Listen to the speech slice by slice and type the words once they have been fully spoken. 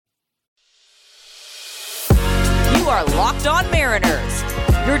are Locked On Mariners,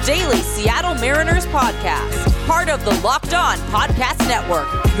 your daily Seattle Mariners podcast. Part of the Locked On Podcast Network,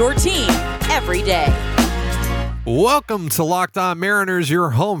 your team every day. Welcome to Locked On Mariners,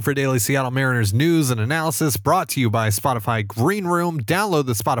 your home for daily Seattle Mariners news and analysis, brought to you by Spotify Green Room. Download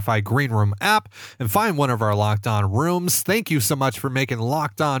the Spotify Green Room app and find one of our Locked On rooms. Thank you so much for making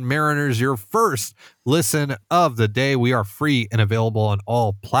Locked On Mariners your first listen of the day. We are free and available on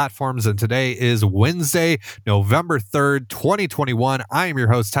all platforms, and today is Wednesday, November 3rd, 2021. I am your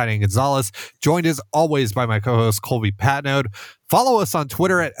host, Ty Dane Gonzalez, joined as always by my co-host, Colby Patnode. Follow us on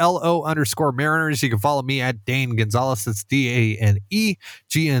Twitter at LO_Mariners. You can follow me at Dane Gonzalez. That's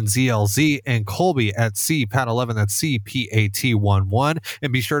DANEGNZLZ, and Colby at CPAT11. That's CPAT11.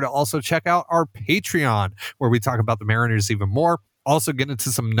 And be sure to also check out our Patreon, where we talk about the Mariners even more. Also get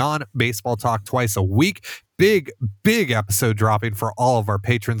into some non-baseball talk twice a week. Big episode dropping for all of our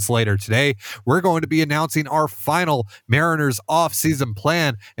patrons later today. We're going to be announcing our final Mariners off-season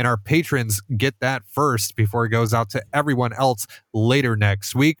plan, and our patrons get that first before it goes out to everyone else later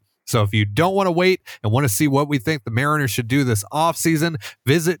next week. So if you don't want to wait and want to see what we think the Mariners should do this offseason,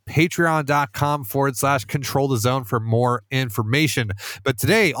 visit patreon.com/control the zone for more information. But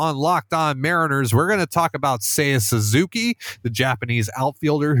today on Locked On Mariners, we're going to talk about Seiya Suzuki, the Japanese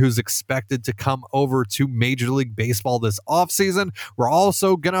outfielder who's expected to come over to Major League Baseball this offseason. We're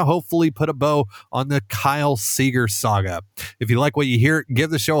also going to hopefully put a bow on the Kyle Seager saga. If you like what you hear, give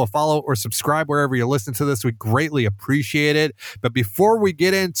the show a follow or subscribe wherever you listen to this. We greatly appreciate it. But before we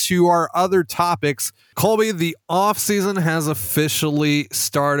get into our other topics, Colby, the offseason has officially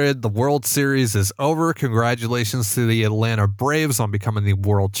started. The World Series is over. Congratulations to the Atlanta Braves on becoming the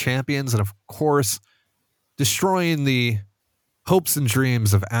world champions, and of course, destroying the hopes and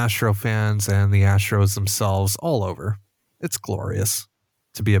dreams of Astro fans and the Astros themselves all over. It's glorious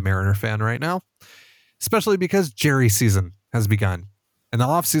to be a Mariner fan right now, especially because Jerry season has begun, and the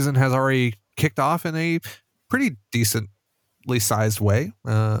offseason has already kicked off in a pretty decently sized way.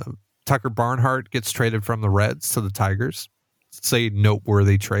 Tucker Barnhart gets traded from the Reds to the Tigers. It's a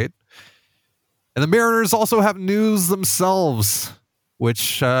noteworthy trade. And the Mariners also have news themselves,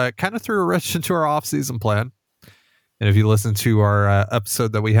 which kind of threw a wrench into our offseason plan. And if you listen to our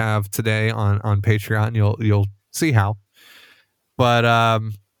episode that we have today on Patreon, you'll see how. But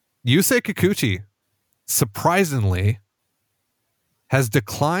Yusei Kikuchi, surprisingly, has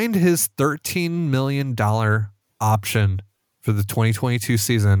declined his $13 million option for the 2022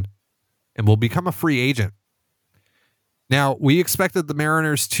 season and will become a free agent. Now, we expected the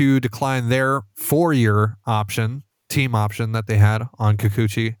Mariners to decline their 4-year option, team option that they had on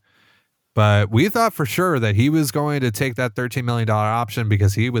Kikuchi, but we thought for sure that he was going to take that $13 million option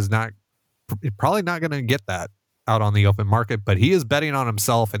because he was probably not going to get that out on the open market, but he is betting on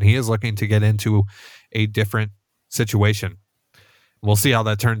himself and he is looking to get into a different situation. We'll see how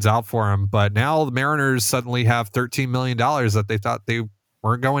that turns out for him. But now the Mariners suddenly have $13 million that they thought they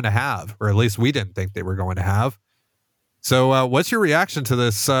weren't going to have, or at least we didn't think they were going to have. So what's your reaction to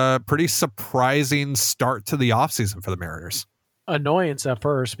this pretty surprising start to the offseason for the Mariners? Annoyance at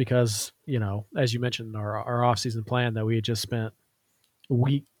first because, as you mentioned, our offseason plan that we had just spent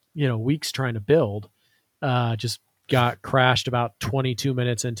weeks trying to build just got crashed about 22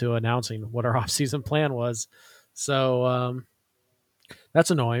 minutes into announcing what our offseason plan was. So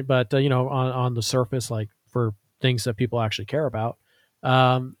that's annoying, but on the surface, like for things that people actually care about,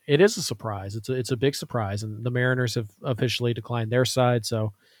 it is a surprise. It's a big surprise, and the Mariners have officially declined their side.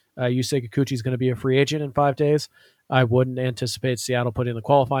 So Yusei Kikuchi is going to be a free agent in 5 days. I wouldn't anticipate Seattle putting the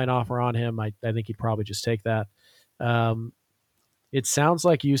qualifying offer on him. I think he'd probably just take that. It sounds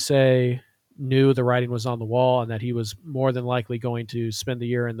like Yusei knew the writing was on the wall and that he was more than likely going to spend the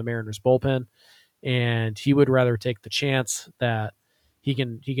year in the Mariners bullpen, and he would rather take the chance that he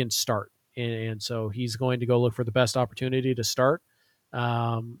can start. And so he's going to go look for the best opportunity to start.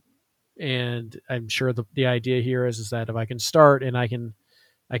 And I'm sure the idea here is that if I can start and I can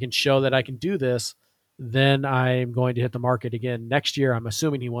show that I can do this, then I'm going to hit the market again next year. I'm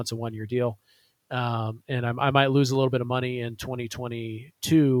assuming he wants a 1-year deal. And I might lose a little bit of money in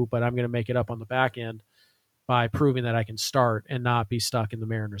 2022, but I'm going to make it up on the back end by proving that I can start and not be stuck in the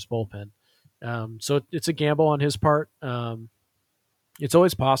Mariners bullpen. So it's a gamble on his part. It's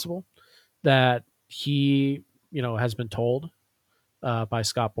always possible that he, has been told by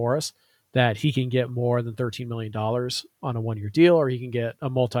Scott Boras that he can get more than $13 million on a 1-year deal, or he can get a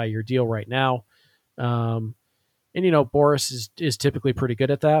multi-year deal right now. And Boras is typically pretty good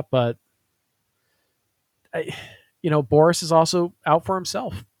at that, but Boras is also out for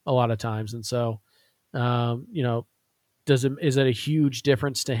himself a lot of times. And so, is it a huge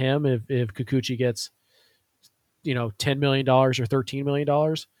difference to him if Kikuchi gets $10 million or $13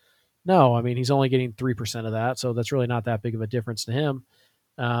 million? No, I mean, he's only getting 3% of that. So that's really not that big of a difference to him.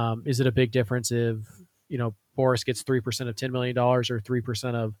 Is it a big difference if, Boris gets 3% of $10 million or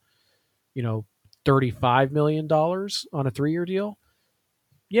 3% of, $35 million on a 3-year deal?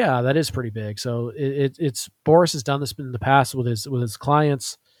 Yeah, that is pretty big. So it's Boris has done this in the past with his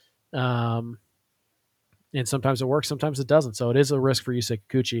clients. And sometimes it works, sometimes it doesn't. So it is a risk for Yusei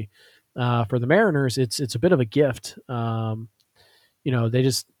Kikuchi. For the Mariners, it's a bit of a gift. They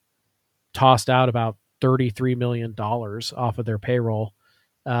just tossed out about $33 million off of their payroll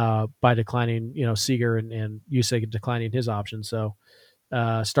by declining, Seager and Yusei declining his option. So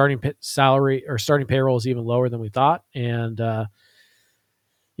starting salary or starting payroll is even lower than we thought. And,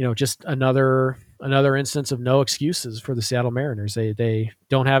 just another instance of no excuses for the Seattle Mariners. They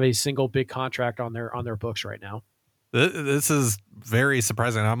don't have a single big contract on their books right now. This is very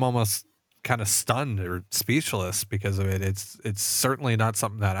surprising. I'm almost kind of stunned or speechless because of it. It's certainly not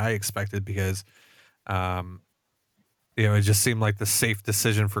something that I expected because, it just seemed like the safe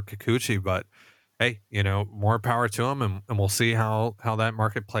decision for Kikuchi. But hey, more power to him, and we'll see how that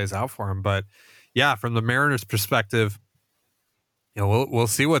market plays out for him. But yeah, from the Mariners' perspective, we'll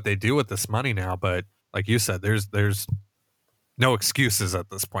see what they do with this money now. But like you said, there's no excuses at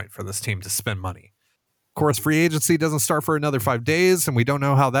this point for this team to spend money. Of course, free agency doesn't start for another 5 days, and we don't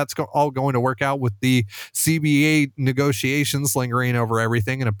know how that's all going to work out with the CBA negotiations lingering over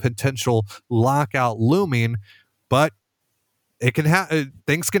everything and a potential lockout looming. But it can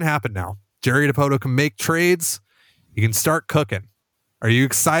things can happen now. Jerry Dipoto can make trades. He can start cooking. Are you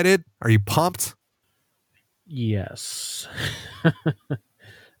excited? Are you pumped? Yes.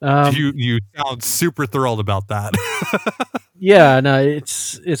 You sound super thrilled about that. Yeah, no,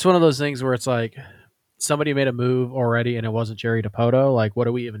 it's one of those things where it's like somebody made a move already and it wasn't Jerry Dipoto. Like, what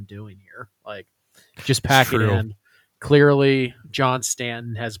are we even doing here? Like, just pack it in. Clearly, John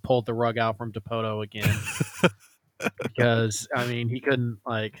Stanton has pulled the rug out from Dipoto again. Because he couldn't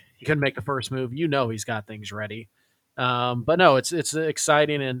make the first move. He's got things ready. But no, it's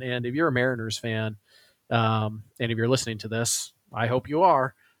exciting, and if you're a Mariners fan, and if you're listening to this, I hope you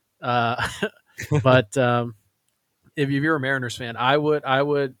are. But if you're a Mariners fan, I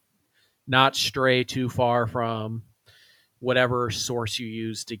would not stray too far from whatever source you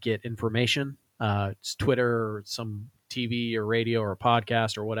use to get information. It's Twitter or some TV or radio or a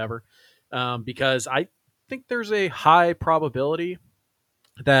podcast or whatever, because I think there's a high probability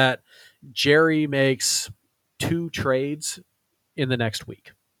that Jerry makes 2 trades in the next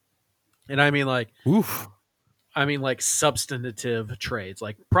week. And I mean substantive trades,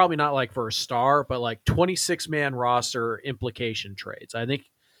 like probably not like for a star, but like 26-man roster implication trades. I think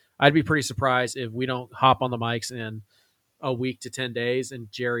I'd be pretty surprised if we don't hop on the mics in a week to 10 days and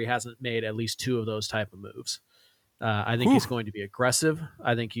Jerry hasn't made at least 2 of those type of moves. I think he's going to be aggressive.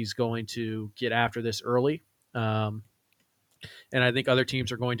 I think he's going to get after this early. And I think other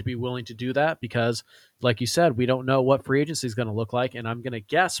teams are going to be willing to do that because, like you said, we don't know what free agency is going to look like. And I'm going to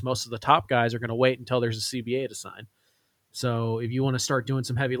guess most of the top guys are going to wait until there's a CBA to sign. So if you want to start doing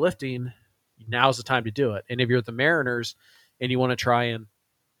some heavy lifting, now's the time to do it. And if you're at the Mariners and you want to try and,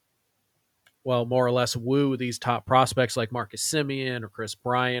 more or less woo these top prospects like Marcus Semien or Chris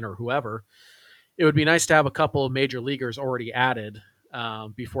Bryant or whoever, it would be nice to have a couple of major leaguers already added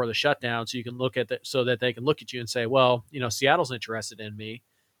before the shutdown, so you can look at that, so that they can look at you and say, well, Seattle's interested in me,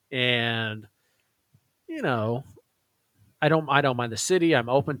 and I don't mind the city, I'm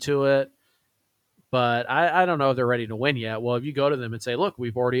open to it, but I don't know if they're ready to win yet. Well, if you go to them and say, look,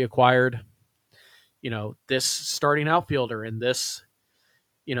 we've already acquired, this starting outfielder and this,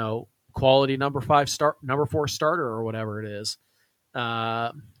 quality number 4 starter or whatever it is.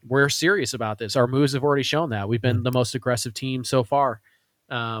 We're serious about this. Our moves have already shown that we've been the most aggressive team so far.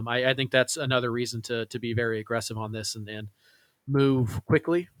 I think that's another reason to be very aggressive on this and move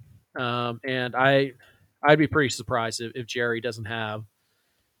quickly. And I'd be pretty surprised if Jerry doesn't have,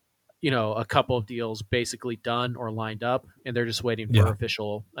 a couple of deals basically done or lined up, and they're just waiting for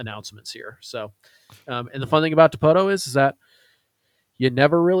official announcements here. So, and the fun thing about Dipoto is that you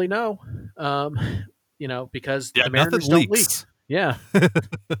never really know, because the Mariners don't leak. Yeah. The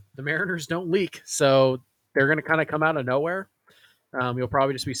Mariners don't leak. So they're going to kind of come out of nowhere. You'll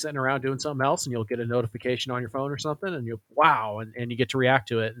probably just be sitting around doing something else and you'll get a notification on your phone or something and you'll, wow. And you get to react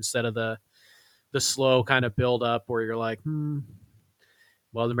to it instead of the slow kind of build up where you're like,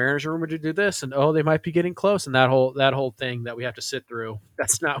 well, the Mariners are rumored to do this and, oh, they might be getting close. And that whole thing that we have to sit through.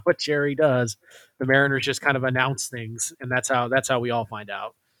 That's not what Jerry does. The Mariners just kind of announce things. And that's how we all find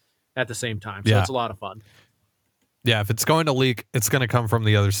out at the same time. So it's a lot of fun. Yeah, if it's going to leak, it's going to come from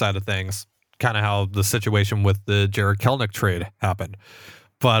the other side of things kind of how the situation with the Jared Kelenic trade happened.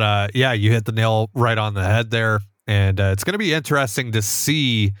 But yeah, you hit the nail right on the head there. And it's going to be interesting to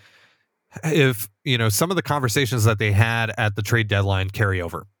see if, some of the conversations that they had at the trade deadline carry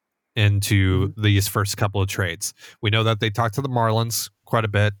over into these first couple of trades. We know that they talked to the Marlins quite a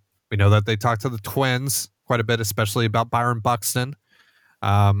bit. We know that they talked to the Twins quite a bit, especially about Byron Buxton. We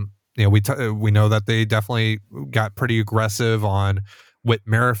know that they definitely got pretty aggressive on Whit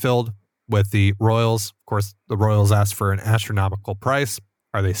Merrifield with the Royals. Of course, the Royals asked for an astronomical price.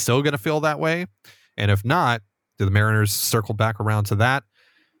 Are they still going to feel that way? And if not, do the Mariners circle back around to that?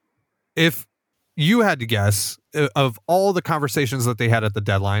 If you had to guess, of all the conversations that they had at the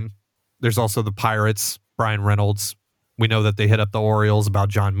deadline, there's also the Pirates, Brian Reynolds. We know that they hit up the Orioles about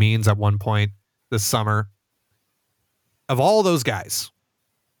John Means at one point this summer. Of all those guys,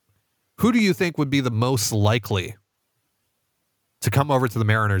 who do you think would be the most likely to come over to the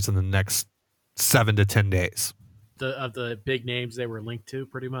Mariners in the next 7 to 10 days? Of the big names they were linked to,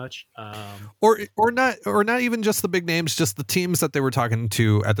 pretty much, or not even just the big names, just the teams that they were talking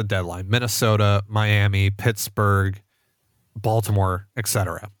to at the deadline: Minnesota, Miami, Pittsburgh, Baltimore,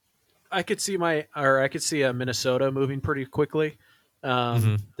 etc. I could see a Minnesota moving pretty quickly.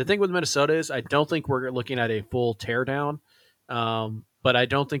 The thing with Minnesota is I don't think we're looking at a full teardown, but I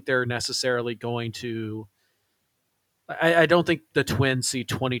don't think they're necessarily going to. I don't think the Twins see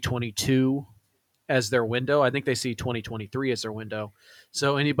 2022 as their window. I think they see 2023 as their window.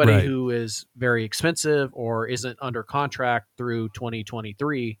 So anybody who is very expensive or isn't under contract through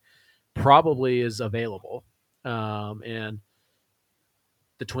 2023 probably is available. And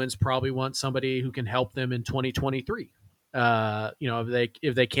the Twins probably want somebody who can help them in 2023.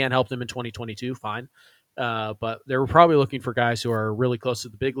 If they can't help them in 2022, fine. But they were probably looking for guys who are really close to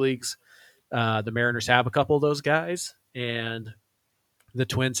the big leagues. The Mariners have a couple of those guys, and the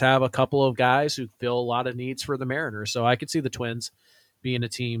Twins have a couple of guys who fill a lot of needs for the Mariners. So I could see the Twins being a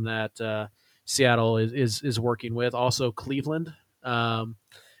team that Seattle is working with. Also Cleveland.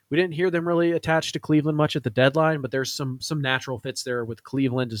 We didn't hear them really attached to Cleveland much at the deadline, but there's some natural fits there with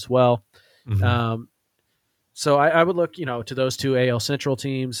Cleveland as well. So I would look, to those two AL Central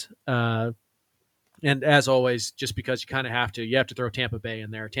teams. And as always, just because you have to throw Tampa Bay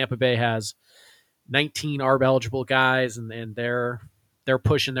in there. Tampa Bay has 19 ARB eligible guys, and they're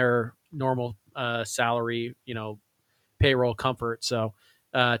pushing their normal salary, payroll comfort. So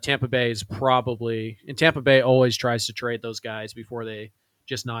Tampa Bay is probably, and Tampa Bay always tries to trade those guys before they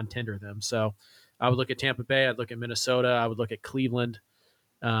just non-tender them. So I would look at Tampa Bay. I'd look at Minnesota. I would look at Cleveland.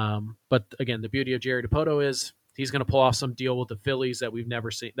 But again, the beauty of Jerry Dipoto is he's going to pull off some deal with the Phillies that we'll never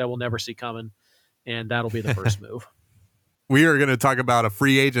see coming. And that'll be the first move. We are going to talk about a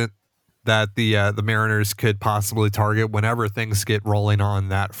free agent that the Mariners could possibly target whenever things get rolling on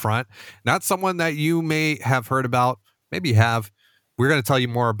that front. Not someone that you may have heard about, maybe you have. We're going to tell you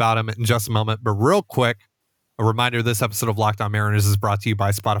more about him in just a moment. But real quick, a reminder, this episode of Locked On Mariners is brought to you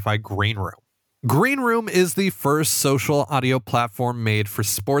by Spotify Green Room. Green Room is the first social audio platform made for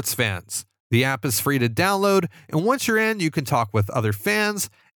sports fans. The app is free to download, and once you're in, you can talk with other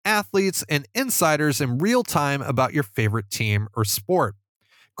fans, athletes, and insiders in real time about your favorite team or sport.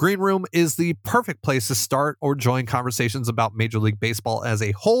 Green Room is the perfect place to start or join conversations about Major League Baseball as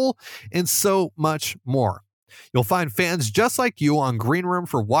a whole and so much more. You'll find fans just like you on Green Room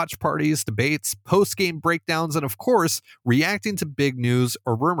for watch parties, debates, post-game breakdowns, and of course, reacting to big news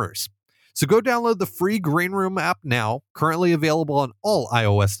or rumors. So go download the free Green Room app now, currently available on all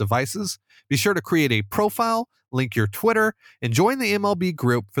iOS devices. Be sure to create a profile, link your Twitter, and join the MLB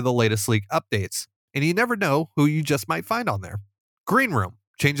group for the latest league updates. And you never know who you just might find on there. Green Room,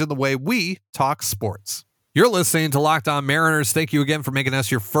 changing the way we talk sports. You're listening to Locked On Mariners. Thank you again for making us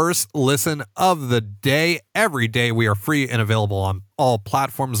your first listen of the day. Every day we are free and available on all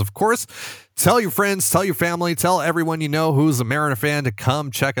platforms, of course. Tell your friends, tell your family, tell everyone you know who's a Mariner fan to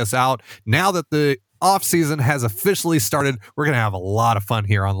come check us out. Now that the offseason has officially started, we're going to have a lot of fun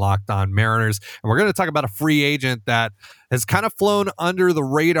here on Locked On Mariners. And we're going to talk about a free agent that has kind of flown under the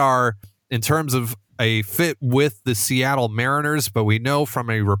radar in terms of a fit with the Seattle Mariners, but we know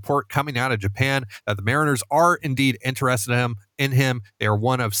from a report coming out of Japan that the Mariners are indeed interested in him. They are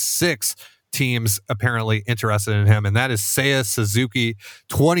one of 6 teams apparently interested in him, and that is Seiya Suzuki,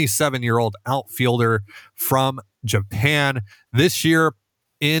 27-year-old outfielder from Japan. This year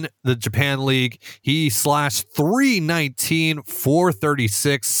in the Japan League, he slashed .319,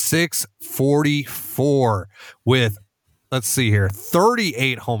 .436, .644 with, let's see here,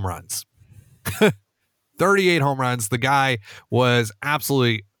 38 home runs. 38 home runs. The guy was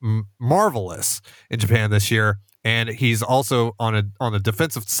absolutely marvelous in Japan this year. And he's also on the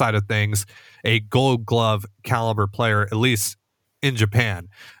defensive side of things, a Gold Glove caliber player, at least in Japan.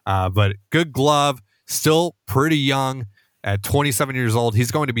 But good glove, still pretty young at 27 years old. He's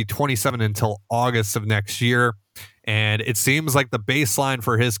going to be 27 until August of next year. And it seems like the baseline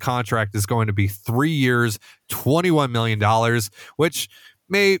for his contract is going to be 3 years, $21 million, which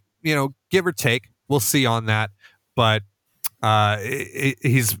may, give or take. We'll see on that. But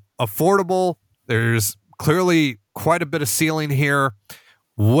he's affordable. There's clearly quite a bit of ceiling here.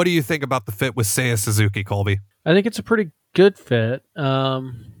 What do you think about the fit with Seiya Suzuki, Colby? I think it's a pretty good fit. I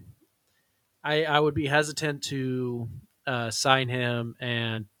would be hesitant to sign him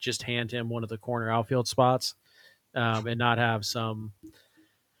and just hand him one of the corner outfield spots and not have some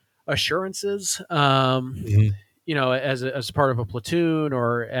assurances. As part of a platoon,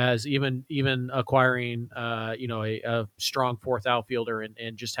 or as even acquiring a strong fourth outfielder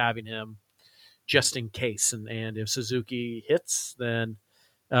and just having him just in case. And if Suzuki hits, then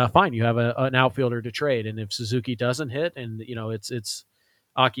fine, you have an outfielder to trade. And if Suzuki doesn't hit, and it's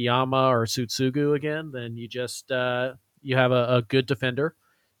Akiyama or Tsutsugu again, then you just you have a good defender,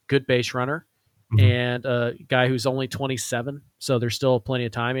 good base runner, and a guy who's only 27. So there's still plenty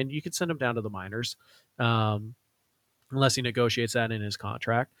of time, and you could send him down to the minors, unless he negotiates that in his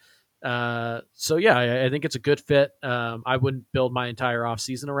contract. I think it's a good fit. I wouldn't build my entire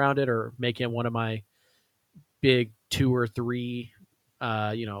offseason around it or make him one of my big 2 or 3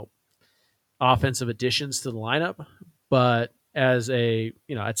 offensive additions to the lineup. But as at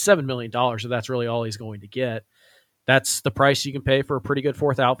 $7 million, if that's really all he's going to get, that's the price you can pay for a pretty good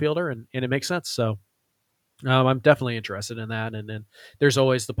fourth outfielder, and it makes sense. So I'm definitely interested in that. And then there's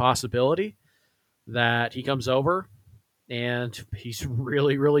always the possibility that he comes over and he's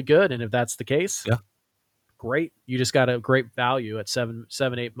really, really good. And if that's the case, great. You just got a great value at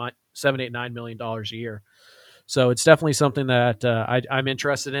 $9 million a year. So it's definitely something that I'm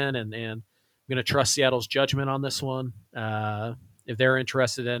interested in, and I'm going to trust Seattle's judgment on this one. If they're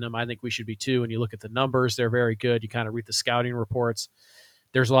interested in him, I think we should be too. And you look at the numbers, they're very good. You kind of read the scouting reports.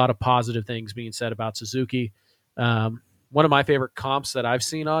 There's a lot of positive things being said about Suzuki. One of my favorite comps that I've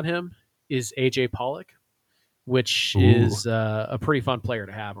seen on him is AJ Pollock, which is a pretty fun player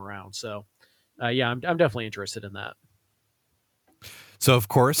to have around. So, I'm definitely interested in that. So, of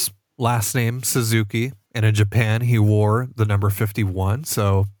course, last name Suzuki, and in Japan, he wore the number 51.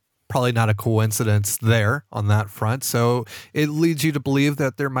 So probably not a coincidence there on that front. So it leads you to believe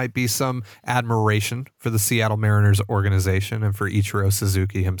that there might be some admiration for the Seattle Mariners organization and for Ichiro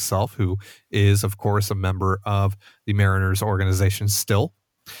Suzuki himself, who is, of course, a member of the Mariners organization still.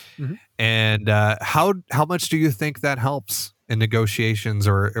 Mm-hmm. And how much do you think that helps in negotiations,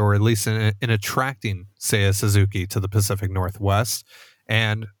 or at least in attracting Seiya Suzuki to the Pacific Northwest?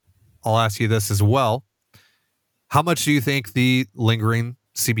 And I'll ask you this as well. How much do you think the lingering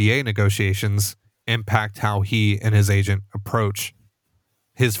CBA negotiations impact how he and his agent approach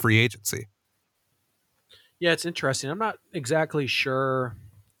his free agency? Yeah, it's interesting. I'm not exactly sure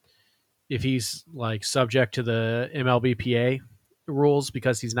if he's subject to the MLBPA rules,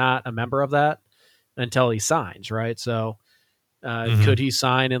 because he's not a member of that until he signs, right? So could he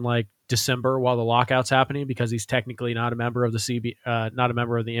sign in December while the lockout's happening because he's technically not a member of the not a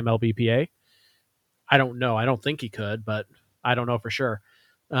member of the MLBPA? I don't know. I don't think he could, but I don't know for sure.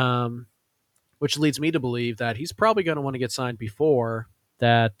 Which leads me to believe that he's probably going to want to get signed before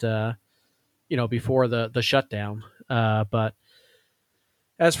that, before the shutdown. But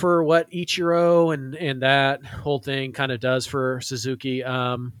as for what Ichiro and that whole thing kind of does for Suzuki,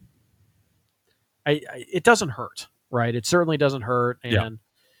 it doesn't hurt, right? It certainly doesn't hurt. And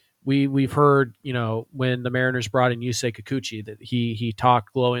we've heard, when the Mariners brought in Yusei Kikuchi, that he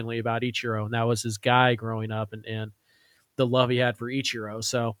talked glowingly about Ichiro, and that was his guy growing up, and the love he had for Ichiro.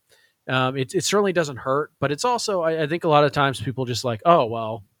 So it certainly doesn't hurt, but it's also, I think a lot of times people just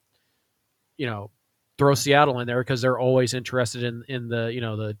throw Seattle in there because they're always interested in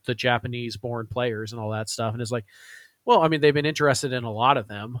the Japanese born players and all that stuff. And it's they've been interested in a lot of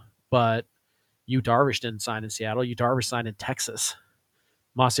them, but Yu Darvish didn't sign in Seattle. Yu Darvish signed in Texas.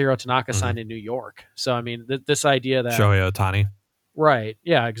 Masahiro Tanaka signed in New York. So, this idea that Shohei Ohtani. Right.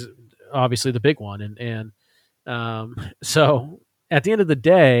 Yeah. Obviously the big one. And so at the end of the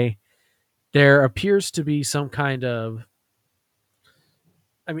day, there appears to be some kind of,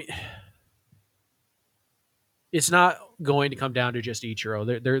 it's not going to come down to just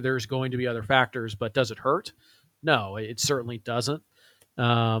Ichiro. There's going to be other factors, but does it hurt? No, it certainly doesn't.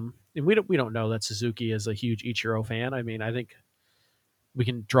 And we don't know that Suzuki is a huge Ichiro fan. I think we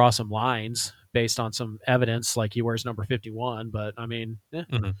can draw some lines based on some evidence, like he wears number 51, but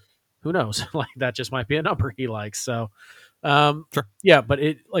who knows? Like that just might be a number he likes. So, Sure. yeah, but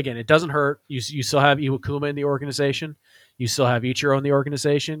it doesn't hurt. You still have Iwakuma in the organization. You still have Ichiro in the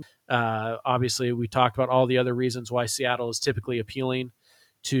organization. Obviously, we talked about all the other reasons why Seattle is typically appealing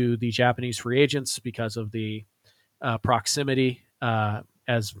to the Japanese free agents because of the proximity,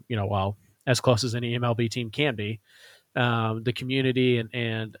 as close as any MLB team can be. The community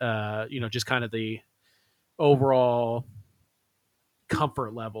and just kind of the overall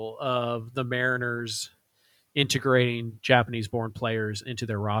comfort level of the Mariners integrating Japanese-born players into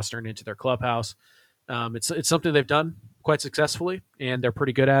their roster and into their clubhouse. It's something they've done quite successfully, and they're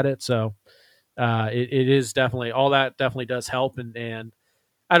pretty good at it. So it is definitely, all that definitely does help. And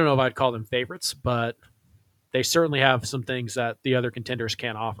I don't know if I'd call them favorites, but they certainly have some things that the other contenders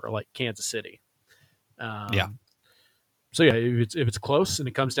can't offer, like Kansas City. Yeah. So yeah, if it's close and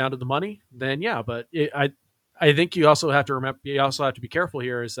it comes down to the money, then yeah. But I think you also have to remember, you also have to be careful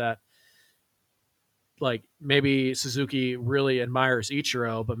here, is that like maybe Suzuki really admires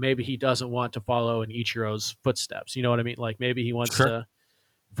Ichiro, but maybe he doesn't want to follow in Ichiro's footsteps. You know what I mean? Like maybe he wants to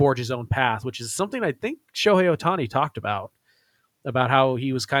forge his own path, which is something I think Shohei Ohtani talked about how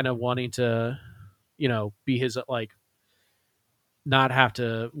he was kind of wanting to, be his, like, not have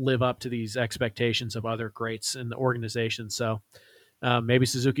to live up to these expectations of other greats in the organization. So maybe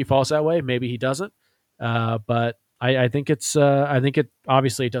Suzuki falls that way. Maybe he doesn't. But I think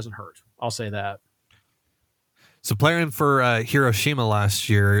obviously it doesn't hurt. I'll say that. So playing for Hiroshima last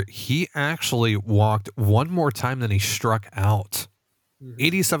year, he actually walked one more time than he struck out.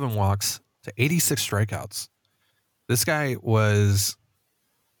 87 walks to 86 strikeouts. This guy was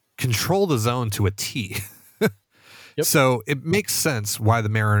control the zone to a T. Yep. So it makes sense why the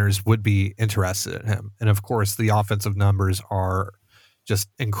Mariners would be interested in him. And of course, the offensive numbers are just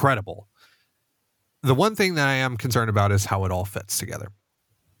incredible. The one thing that I am concerned about is how it all fits together,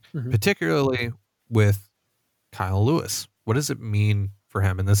 particularly with Kyle Lewis. What does it mean for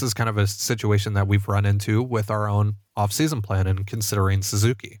him? And this is kind of a situation that we've run into with our own offseason plan and considering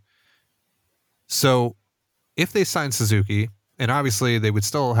Suzuki. So if they sign Suzuki, and obviously they would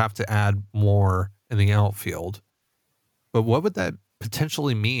still have to add more in the outfield, but what would that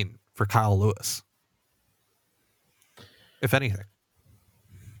potentially mean for Kyle Lewis, if anything?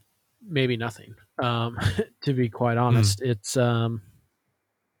 Maybe nothing. To be quite honest, it's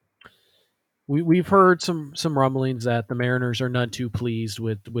we've heard some rumblings that the Mariners are none too pleased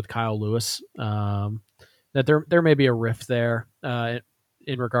with Kyle Lewis. That there may be a rift there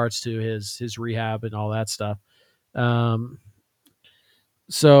in regards to his rehab and all that stuff.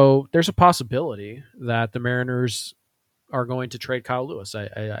 So there's a possibility that the Mariners are going to trade Kyle Lewis.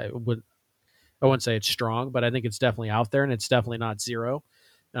 I wouldn't say it's strong, but I think it's definitely out there, and it's definitely not zero.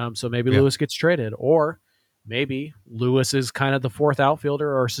 So maybe Lewis gets traded, or maybe Lewis is kind of the fourth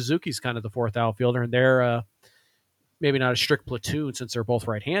outfielder, or Suzuki's kind of the fourth outfielder, and they're maybe not a strict platoon since they're both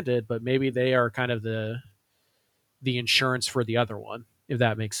right-handed, but maybe they are kind of the insurance for the other one, if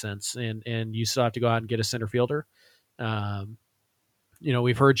that makes sense. And you still have to go out and get a center fielder.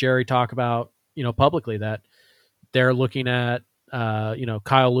 We've heard Jerry talk about, publicly that they're looking at,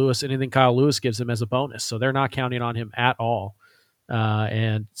 Kyle Lewis, anything Kyle Lewis gives him as a bonus. So they're not counting on him at all.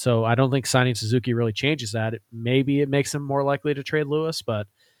 And so I don't think signing Suzuki really changes that. Maybe it makes him more likely to trade Lewis, but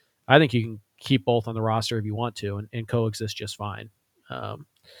I think you can keep both on the roster if you want to and coexist just fine.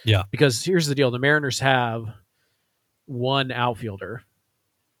 Because here's the deal. The Mariners have one outfielder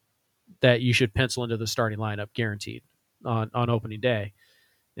that you should pencil into the starting lineup guaranteed on opening day.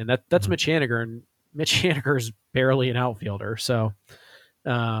 And that's Mitch Haniger, and Mitch Haniger is barely an outfielder. So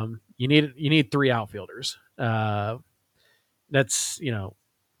you need three outfielders. That's,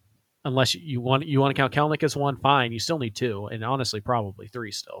 unless you want to count Kelenic as one, fine. You still need two, and honestly, probably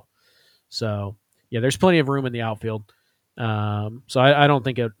three still. So yeah, there's plenty of room in the outfield. So I don't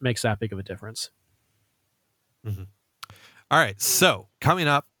think it makes that big of a difference. Mm-hmm. All right. So coming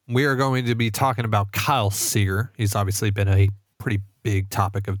up, we are going to be talking about Kyle Seager. He's obviously been a pretty big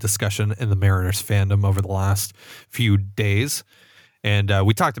topic of discussion in the Mariners fandom over the last few days. And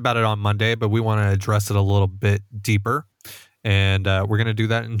we talked about it on Monday, but we want to address it a little bit deeper. And we're going to do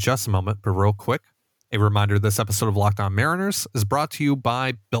that in just a moment. But real quick, a reminder, this episode of Locked On Mariners is brought to you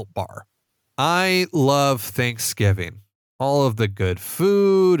by Built Bar. I love Thanksgiving. All of the good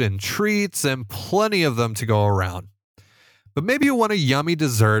food and treats and plenty of them to go around. But maybe you want a yummy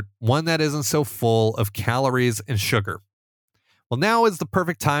dessert, one that isn't so full of calories and sugar. Well, now is the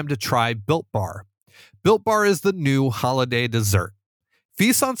perfect time to try Built Bar. Built Bar is the new holiday dessert.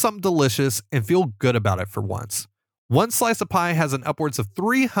 Feast on something delicious and feel good about it for once. One slice of pie has an upwards of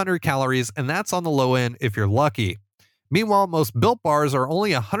 300 calories, and that's on the low end if you're lucky. Meanwhile, most Built bars are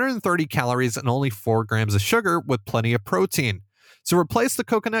only 130 calories and only 4 grams of sugar with plenty of protein. So replace the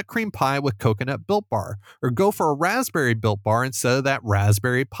coconut cream pie with coconut Built bar, or go for a raspberry Built bar instead of that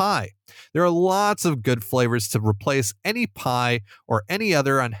raspberry pie. There are lots of good flavors to replace any pie or any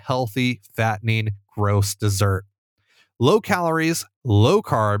other unhealthy, fattening, gross dessert. Low calories, low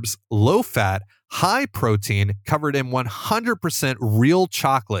carbs, low fat, high protein, covered in 100% real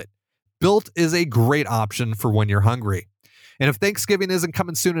chocolate. Built is a great option for when you're hungry. And if Thanksgiving isn't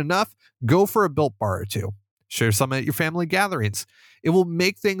coming soon enough, go for a Built bar or two. Share some at your family gatherings. It will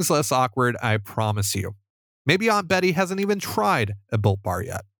make things less awkward, I promise you. Maybe Aunt Betty hasn't even tried a Built bar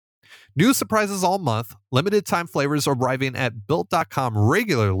yet. New surprises all month, limited time flavors arriving at Built.com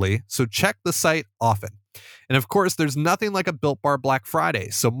regularly, so check the site often. And of course, there's nothing like a Built Bar Black Friday,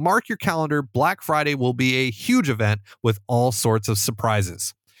 so mark your calendar. Black Friday will be a huge event with all sorts of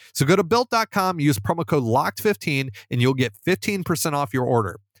surprises. So go to Built.com, use promo code LOCKED15, and you'll get 15% off your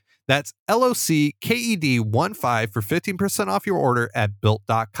order. That's LOCKED15 for 15% off your order at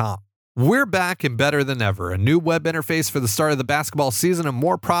Built.com. We're back and better than ever. A new web interface for the start of the basketball season and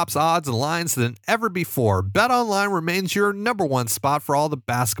more props, odds, and lines than ever before. BetOnline remains your number one spot for all the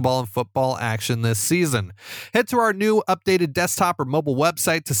basketball and football action this season. Head to our new updated desktop or mobile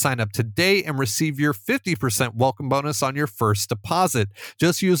website to sign up today and receive your 50% welcome bonus on your first deposit.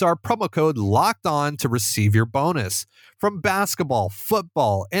 Just use our promo code LOCKEDON to receive your bonus. From basketball,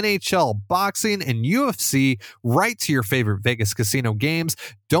 football, NHL, boxing, and UFC, right to your favorite Vegas casino games,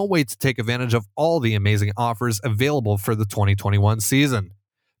 don't wait to take advantage of all the amazing offers available for the 2021 season.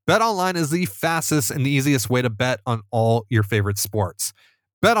 BetOnline is the fastest and easiest way to bet on all your favorite sports.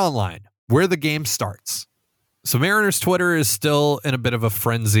 BetOnline, where the game starts. So Mariners Twitter is still in a bit of a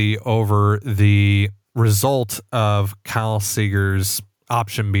frenzy over the result of Kyle Seager's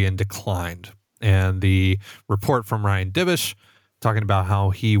option being declined. And the report from Ryan Divish talking about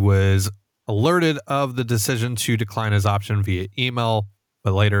how he was alerted of the decision to decline his option via email,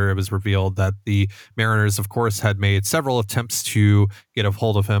 but later it was revealed that the Mariners, of course, had made several attempts to get a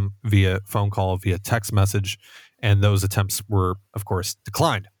hold of him via phone call, via text message, and those attempts were, of course,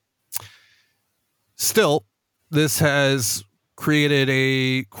 declined. Still, this has created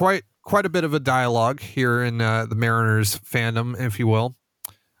a quite a bit of a dialogue here in the Mariners fandom, if you will,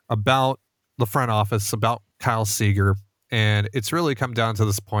 about the front office, about Kyle Seager. And it's really come down to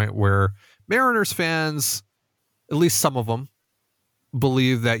this point where Mariners fans, at least some of them,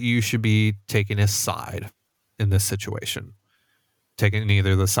 believe that you should be taking his side in this situation. Taking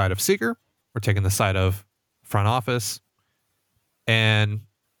either the side of Seager or taking the side of front office. And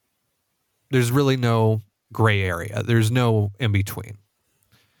there's really no gray area. There's no in between.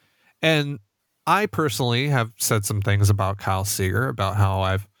 And I personally have said some things about Kyle Seager, about how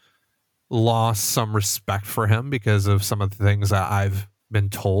I've lost some respect for him because of some of the things that I've been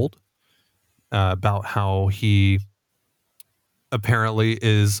told about how he apparently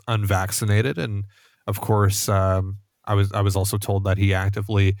is unvaccinated. And of course, I was also told that he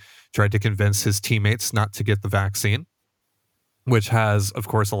actively tried to convince his teammates not to get the vaccine, which has, of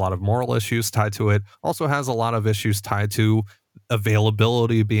course, a lot of moral issues tied to it. Also has a lot of issues tied to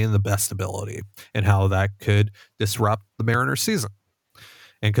availability being the best ability and how that could disrupt the Mariners season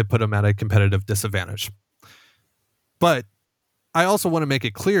and could put him at a competitive disadvantage. But I also want to make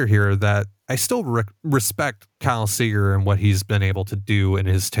it clear here that I still respect Kyle Seager and what he's been able to do in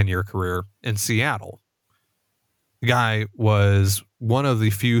his 10-year career in Seattle. The guy was one of the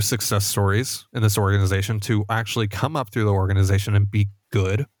few success stories in this organization to actually come up through the organization and be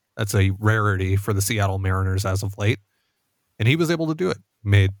good. That's a rarity for the Seattle Mariners as of late. And he was able to do it.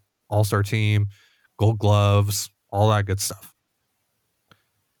 Made All-Star team, Gold Gloves, all that good stuff.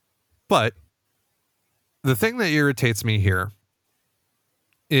 But the thing that irritates me here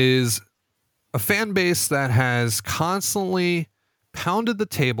is a fan base that has constantly pounded the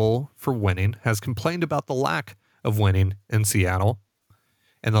table for winning, has complained about the lack of winning in Seattle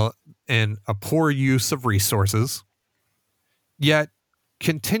and a poor use of resources, yet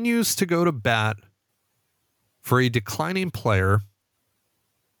continues to go to bat for a declining player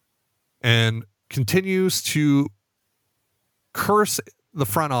and continues to curse the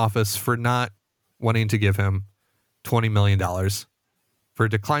front office for not wanting to give him $20 million for a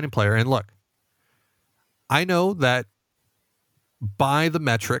declining player. And look, I know that by the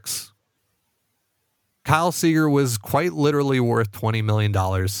metrics, Kyle Seager was quite literally worth $20 million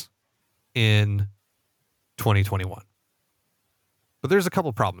in 2021. But there's a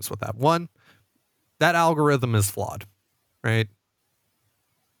couple problems with that. One, that algorithm is flawed, right?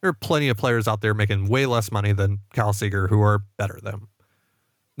 There are plenty of players out there making way less money than Kyle Seager who are better than him.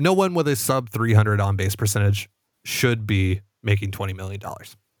 No one with a sub 300 on base percentage should be making $20 million.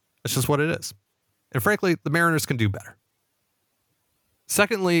 That's just what it is. And frankly, the Mariners can do better.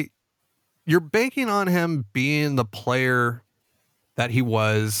 Secondly, you're banking on him being the player that he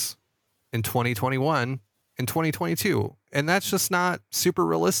was in 2021 and 2022. And that's just not super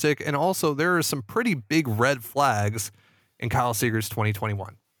realistic. And also, there are some pretty big red flags in Kyle Seager's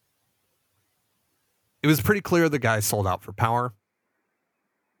 2021. It was pretty clear the guy sold out for power.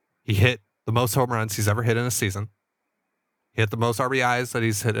 He hit the most home runs he's ever hit in a season. He hit the most RBIs that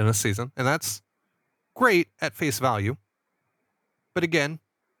he's hit in a season. And that's great at face value. But again,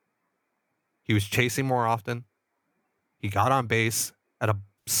 he was chasing more often. He got on base at a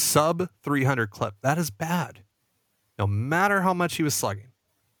sub 300 clip. That is bad. No matter how much he was slugging,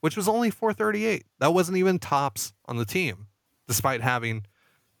 which was only 438. That wasn't even tops on the team, despite having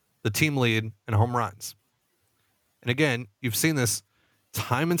the team lead in home runs. And again, you've seen this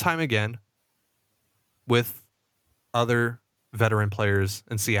time and time again with other veteran players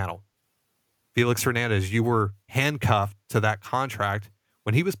in Seattle. Felix Hernandez, you were handcuffed to that contract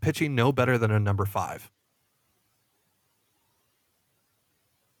when he was pitching no better than a number 5.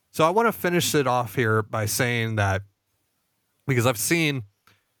 So I want to finish it off here by saying that, because I've seen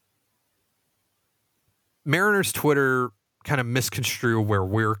Mariners Twitter kind of misconstrue where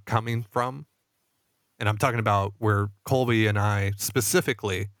we're coming from. And I'm talking about where Colby and I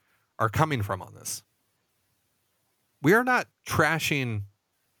specifically are coming from on this. We are not trashing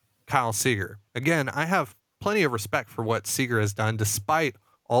Kyle Seager. Again, I have plenty of respect for what Seager has done, despite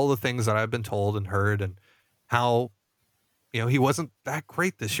all the things that I've been told and heard, and how, he wasn't that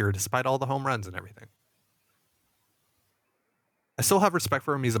great this year, despite all the home runs and everything. I still have respect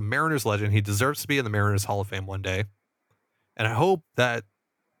for him. He's a Mariners legend. He deserves to be in the Mariners Hall of Fame one day. And I hope that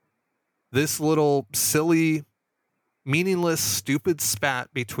this little silly, meaningless, stupid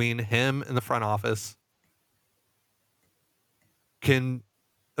spat between him and the front office can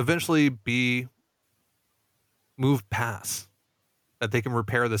eventually be moved past, that they can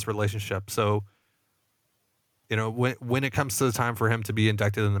repair this relationship. So, when it comes to the time for him to be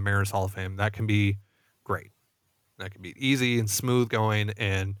inducted in the Mariners Hall of Fame, that can be great. That can be easy and smooth going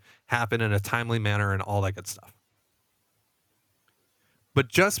and happen in a timely manner and all that good stuff. But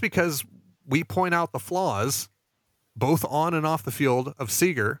just because we point out the flaws, both on and off the field, of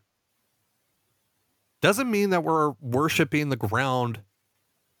Seager, doesn't mean that we're worshiping the ground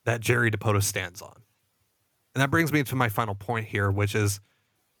that Jerry Dipoto stands on. And that brings me to my final point here, which is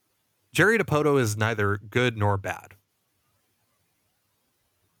Jerry Dipoto is neither good nor bad.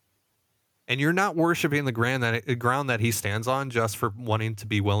 And you're not worshiping the ground that he stands on just for wanting to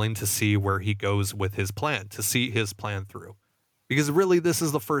be willing to see where he goes with his plan, to see his plan through. Because really, this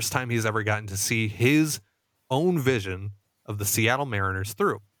is the first time he's ever gotten to see his own vision of the Seattle Mariners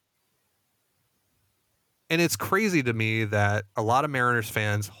through. And it's crazy to me that a lot of Mariners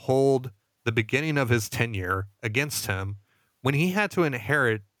fans hold the beginning of his tenure against him when he had to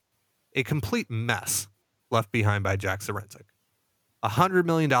inherit a complete mess left behind by Jack Zduriencik. $100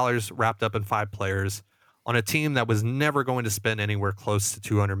 million wrapped up in 5 players on a team that was never going to spend anywhere close to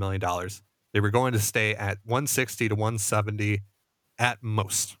 $200 million. They were going to stay at 160 to 170 at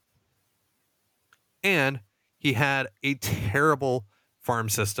most. And he had a terrible farm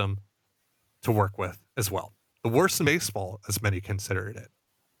system to work with as well. The worst in baseball, as many considered it.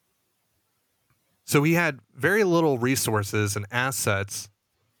 So he had very little resources and assets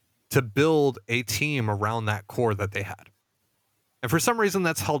to build a team around that core that they had. And for some reason,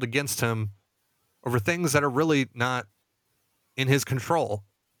 that's held against him over things that are really not in his control.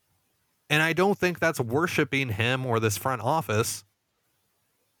 And I don't think that's worshiping him or this front office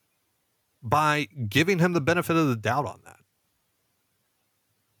by giving him the benefit of the doubt on that.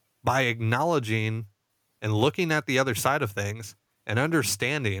 By acknowledging and looking at the other side of things and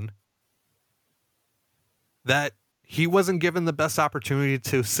understanding that he wasn't given the best opportunity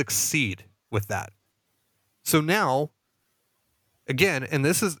to succeed with that. So now, again, and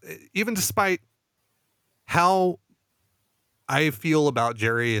this is even despite how I feel about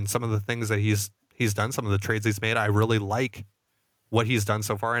Jerry and some of the things that he's done, some of the trades he's made, I really like what he's done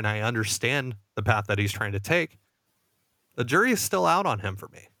so far, and I understand the path that he's trying to take. The jury is still out on him for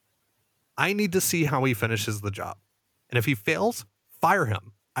me. I need to see how he finishes the job. And if he fails, fire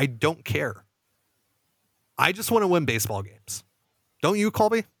him. I don't care. I just want to win baseball games. Don't you,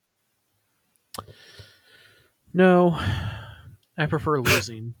 Colby? No, I prefer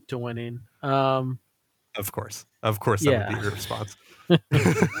losing to winning. Of course. That would be your response.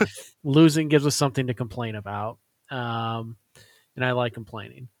 Losing gives us something to complain about. And I like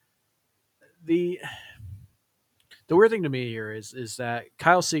complaining. The weird thing to me here is that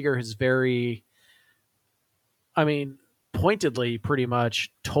Kyle Seager has very I mean, pointedly pretty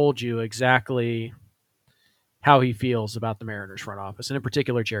much told you exactly how he feels about the Mariners front office, and in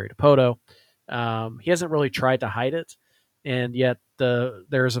particular Jerry Dipoto. He hasn't really tried to hide it, and yet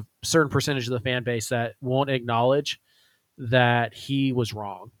there's a certain percentage of the fan base that won't acknowledge that he was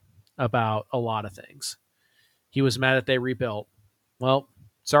wrong about a lot of things. He was mad that they rebuilt. Well,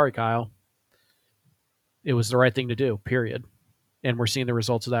 sorry, Kyle. It was the right thing to do, period. And we're seeing the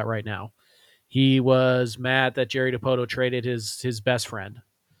results of that right now. He was mad that Jerry Dipoto traded his best friend.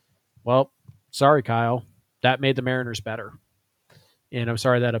 Well, sorry, Kyle. That made the Mariners better. And I'm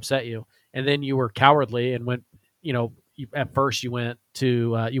sorry that upset you. And then you were cowardly and went, at first you went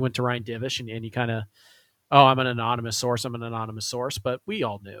to Ryan Divish and you kind of, oh, I'm an anonymous source. But we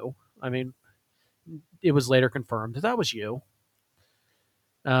all knew. I mean, it was later confirmed that was you.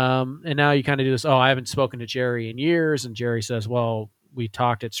 And now you kind of do this. Oh, I haven't spoken to Jerry in years. And Jerry says, well, we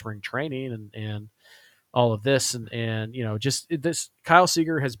talked at spring training and all of this. And just this, Kyle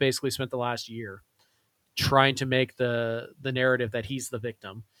Seager has basically spent the last year trying to make the narrative that he's the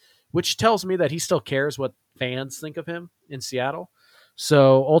victim, which tells me that he still cares what fans think of him in Seattle.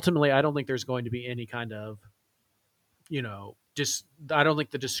 So ultimately, I don't think there's going to be any kind of, I don't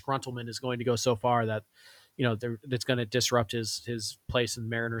think the disgruntlement is going to go so far that, that's going to disrupt his place in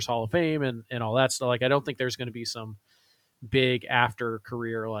Mariners Hall of Fame and all that stuff. Like, I don't think there's going to be some big after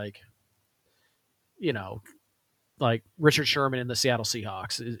career, like Richard Sherman in the Seattle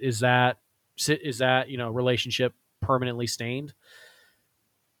Seahawks. Is that, relationship permanently stained?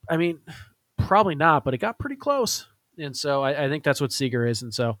 I mean, probably not, but it got pretty close. And so I think that's what Seager is.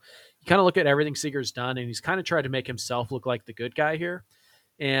 And so you kind of look at everything Seager's done, and he's kind of tried to make himself look like the good guy here.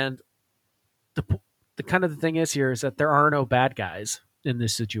 And the kind of the thing is here is that there are no bad guys in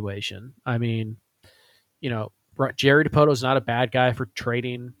this situation. I mean, Jerry Dipoto is not a bad guy for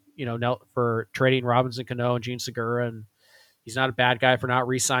trading, Robinson Cano and Gene Segura, and he's not a bad guy for not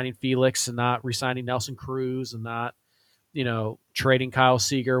re-signing Felix and not re-signing Nelson Cruz and not, trading Kyle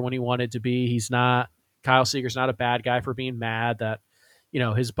Seager when he wanted to be. Kyle Seager's not a bad guy for being mad that,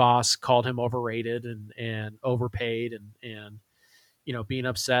 his boss called him overrated and overpaid and being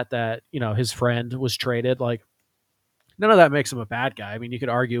upset that, his friend was traded. Like, none of that makes him a bad guy. I mean, you could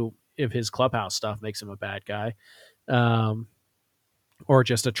argue if his clubhouse stuff makes him a bad guy, or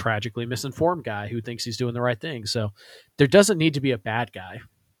just a tragically misinformed guy who thinks he's doing the right thing. So there doesn't need to be a bad guy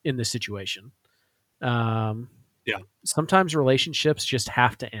in this situation. Sometimes relationships just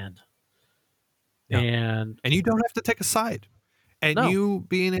have to end. Yeah. And you don't have to take a side. And you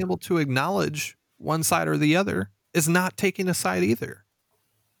being able to acknowledge one side or the other is not taking a side either.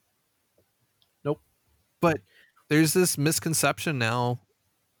 Nope. But there's this misconception now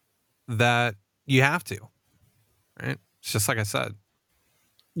that you have to, right? It's just like I said.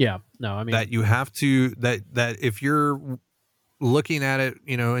 Yeah. No, I mean that you have to, that if you're looking at it,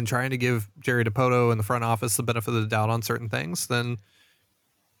 and trying to give Jerry Dipoto and the front office the benefit of the doubt on certain things, then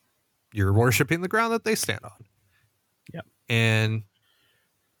you're worshiping the ground that they stand on. Yeah. And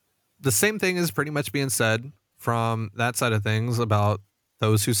the same thing is pretty much being said from that side of things about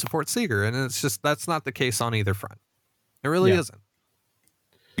those who support Seager. And it's just, that's not the case on either front. It really isn't.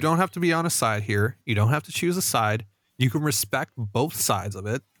 You don't have to be on a side here. You don't have to choose a side. You can respect both sides of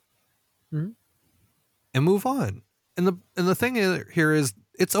it and move on. And the thing here is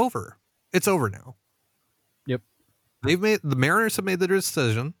it's over. It's over now. Yep. The Mariners have made their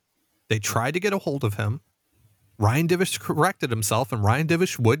decision. They tried to get a hold of him. Ryan Divish corrected himself, and Ryan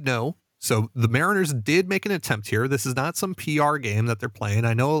Divish would know. So the Mariners did make an attempt here. This is not some PR game that they're playing.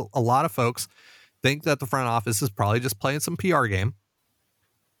 I know a lot of folks think that the front office is probably just playing some PR game.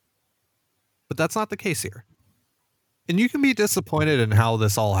 But that's not the case here. And you can be disappointed in how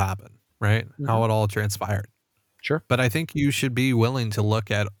this all happened, right? Mm-hmm. How it all transpired. Sure. But I think you should be willing to look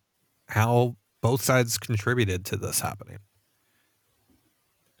at how both sides contributed to this happening.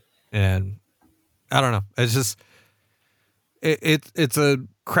 And I don't know. It's just, it's a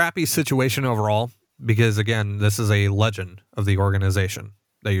crappy situation overall because, again, this is a legend of the organization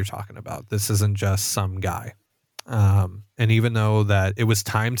that you're talking about. This isn't just some guy. And even though that it was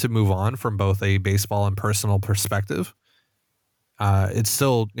time to move on from both a baseball and personal perspective, it's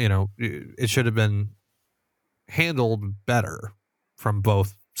still, it should have been handled better from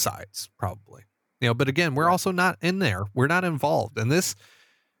both sides, probably. But again, we're also not in there. We're not involved. And this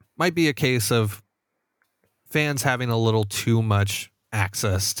might be a case of fans having a little too much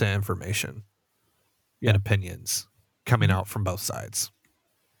access to information and opinions coming out from both sides.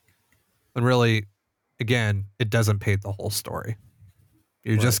 And really, again, it doesn't paint the whole story.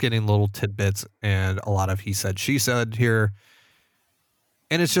 You're just getting little tidbits and a lot of he said, she said here.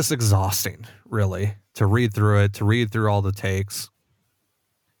 And it's just exhausting, really, to read through it, to read through all the takes.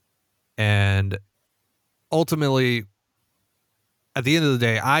 And ultimately, at the end of the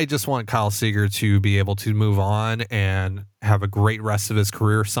day, I just want Kyle Seager to be able to move on and have a great rest of his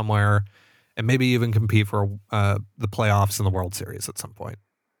career somewhere, and maybe even compete for the playoffs in the World Series at some point.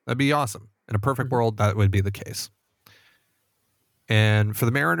 That'd be awesome. In a perfect world, that would be the case. And for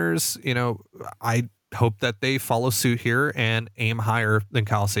the Mariners, I hope that they follow suit here and aim higher than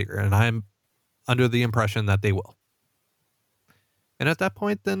Kyle Seager. And I'm under the impression that they will. And at that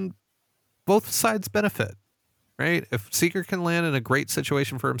point, then both sides benefit, right? If Seager can land in a great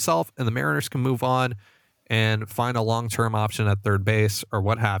situation for himself and the Mariners can move on and find a long-term option at third base or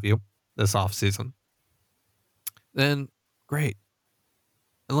what have you this offseason, then great.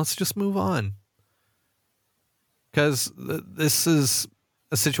 And let's just move on. Because this is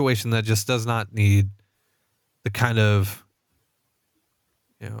a situation that just does not need the kind of,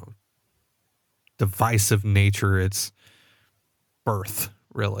 divisive nature it's birth,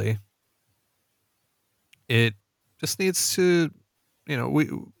 really. It just needs to,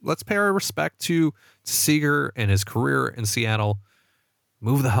 let's pay our respect to Seager and his career in Seattle,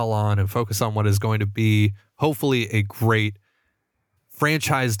 move the hell on and focus on what is going to be hopefully a great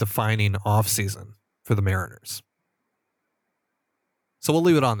franchise-defining offseason for the Mariners. So we'll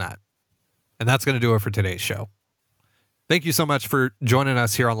leave it on that. And that's going to do it for today's show. Thank you so much for joining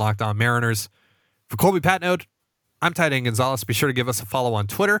us here on Locked On Mariners. For Colby Patnode, I'm Ty Dane Gonzalez. Be sure to give us a follow on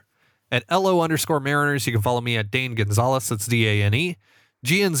Twitter at LO_Mariners. You can follow me at Dane Gonzalez. That's DANE,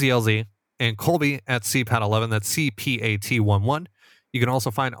 GNZLZ, and Colby at CPAT11. That's CPAT11. You can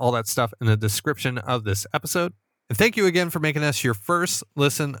also find all that stuff in the description of this episode. And thank you again for making us your first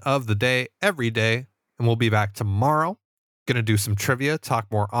listen of the day every day. And we'll be back tomorrow. Going to do some trivia,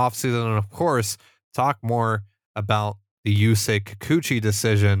 talk more offseason, and of course, talk more about the Yusei Kikuchi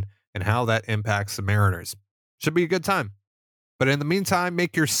decision and how that impacts the Mariners. Should be a good time. But in the meantime,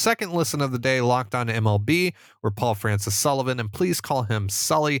 make your second listen of the day Locked On MLB, where Paul Francis Sullivan, and please call him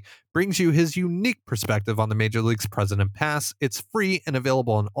Sully, brings you his unique perspective on the Major League's present and past. It's free and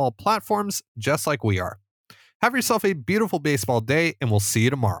available on all platforms, just like we are. Have yourself a beautiful baseball day, and we'll see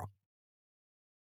you tomorrow.